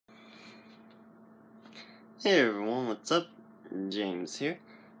Hey everyone, what's up? James here,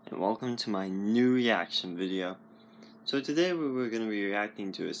 and welcome to my new reaction video. So today we're going to be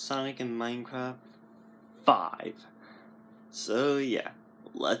reacting to a Sonic and Minecraft 5. So yeah,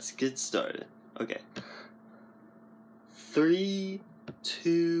 let's get started. Okay. 3,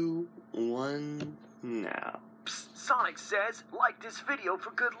 2, 1, now. Psst, Sonic says, like this video for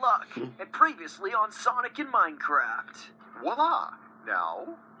good luck, and previously on Sonic and Minecraft. Voila! Now,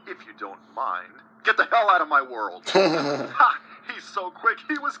 if you don't mind, get the hell out of my world! Ha! He's so quick.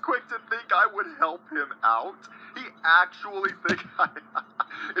 He was quick to think I would help him out. He actually think I...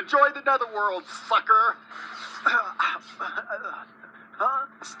 Enjoy the netherworld, sucker! Huh?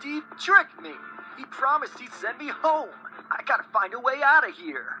 Steve tricked me. He promised he'd send me home. I gotta find a way out of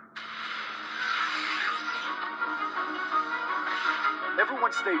here.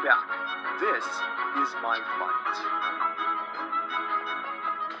 Everyone stay back. This is my fight.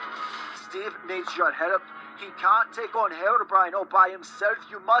 Steve needs your help. He can't take on Herobrine all by himself.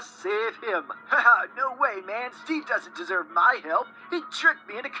 You must save him. No way, man. Steve doesn't deserve my help. He tricked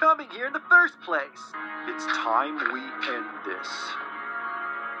me into coming here in the first place. It's time we end this.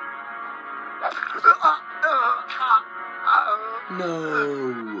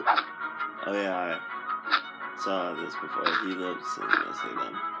 No! Oh yeah, I saw this before. He lives in this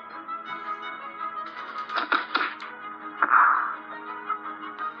again.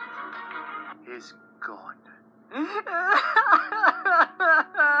 Is gone.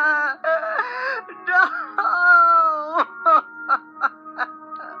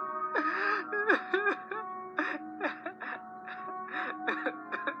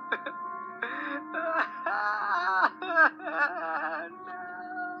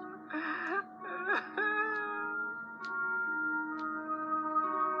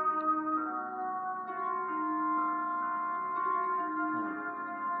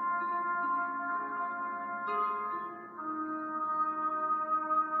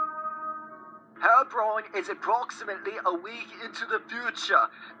 Herobrine is approximately a week into the future.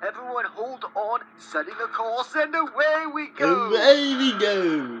 Everyone hold on, setting a course, and away we go! Away we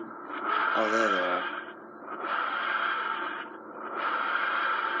go! Oh, there they are.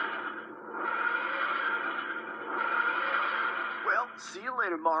 Well, see you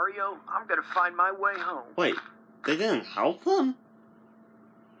later, Mario. I'm gonna find my way home. Wait, they didn't help them?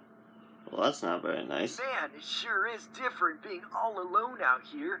 Well, that's not very nice. Man, it sure is different being all alone out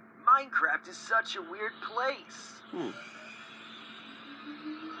here. Minecraft is such a weird place.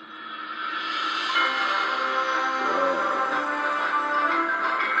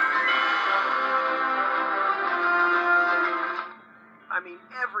 I mean,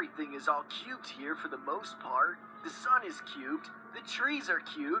 everything is all cubed here for the most part. The sun is cubed, the trees are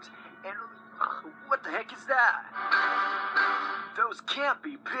cubed, and what the heck is that? Those can't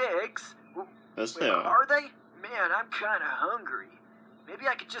be pigs. Yes, Wait, they are. are they? Man, I'm kinda hungry. Maybe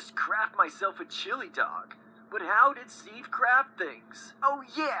I could just craft myself a chili dog. But how did Steve craft things? Oh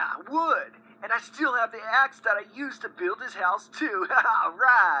yeah, wood! And I still have the axe that I used to build his house too.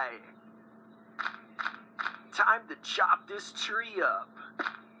 Right! Time to chop this tree up.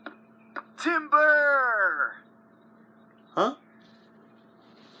 Timber! Huh?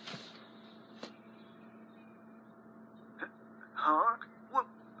 Huh?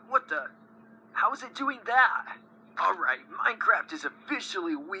 What the? How is it doing that? Alright, Minecraft is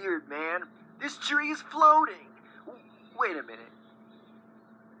officially weird, man. This tree is floating. Wait a minute.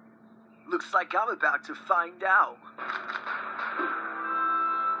 Looks like I'm about to find out.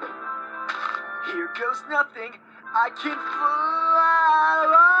 Here goes nothing. I can fly.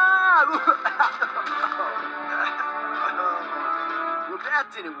 Well,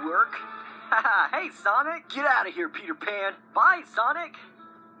 that didn't work. Hey, Sonic. Get out of here, Peter Pan. Bye, Sonic.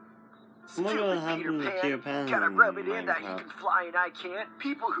 What Stupid happened to Peter Pan Gotta in rub it in that he Minecraft? can fly and I can't.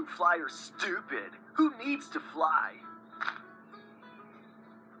 People who fly are stupid. Who needs to fly?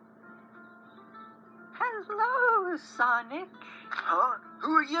 Hello, Sonic. Huh?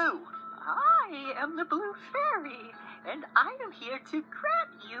 Who are you? I am the Blue Fairy, and I am here to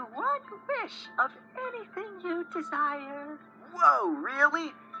grant you one wish of anything you desire. Whoa,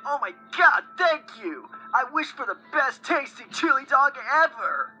 really? Oh my god, thank you! I wish for the best tasting chili dog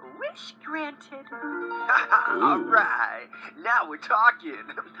ever! Wish granted. Alright, now we're talking.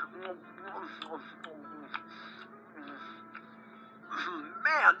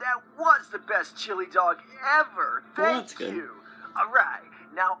 Man, that was the best chili dog ever! Well, that's Thank good. you! Alright,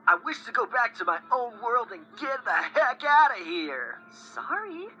 now I wish to go back to my own world and get the heck out of here!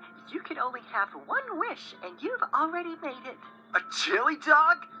 Sorry, you can only have one wish, and you've already made it. A chili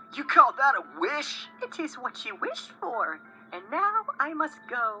dog? You call that a wish? It is what you wished for, and now I must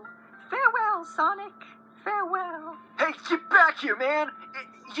go. Farewell, Sonic. Farewell. Hey, get back here, man!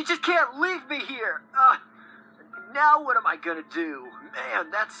 You just can't leave me here! Now what am I gonna do?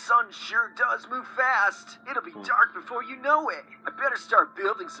 Man, that sun sure does move fast. It'll be dark before you know it. I better start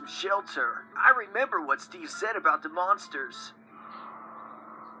building some shelter. I remember what Steve said about the monsters.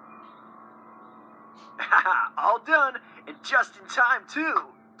 Haha, all done, and just in time,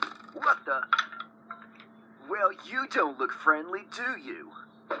 too. What the? Well, you don't look friendly, do you?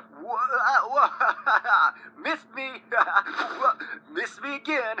 Missed me! Missed me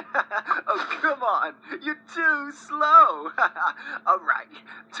again! Oh, come on! You're too slow! Alright,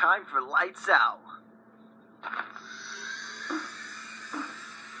 time for lights out.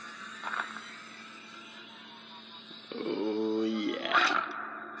 Oh, yeah.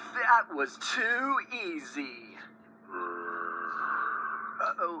 That was too easy.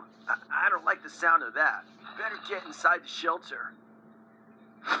 Uh-oh, I don't like the sound of that. Better get inside the shelter.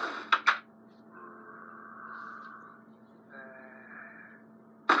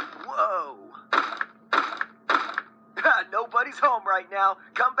 Whoa! Nobody's home right now.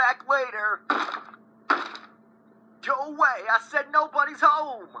 Come back later. Go away! I said nobody's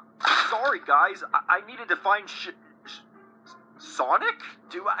home. Sorry, guys. I needed to find Sonic?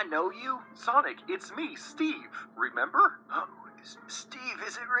 Do I know you? Sonic, it's me, Steve. Remember? Steve,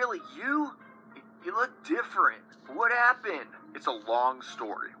 is it really you? You look different. What happened? It's a long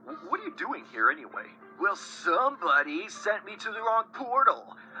story. What are you doing here anyway? Well, somebody sent me to the wrong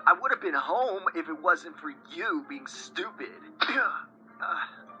portal. I would have been home if it wasn't for you being stupid.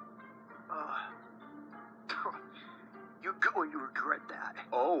 You're going to regret that.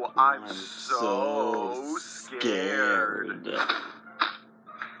 Oh, I'm so scared.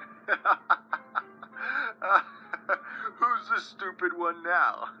 Who's the stupid one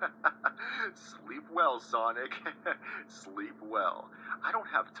now? Sleep well, Sonic. Sleep well. I don't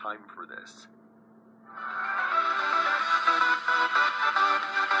have time for this.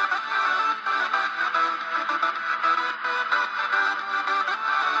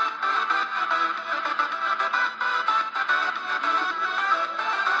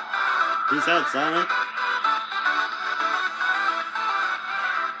 Peace out, Sonic.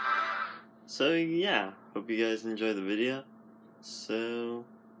 So yeah, hope you guys enjoyed the video. So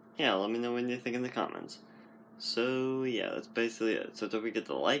yeah, let me know what you think in the comments. So yeah, that's basically it. So don't forget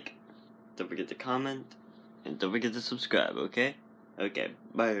to like, don't forget to comment, and don't forget to subscribe, okay? Okay,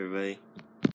 bye everybody.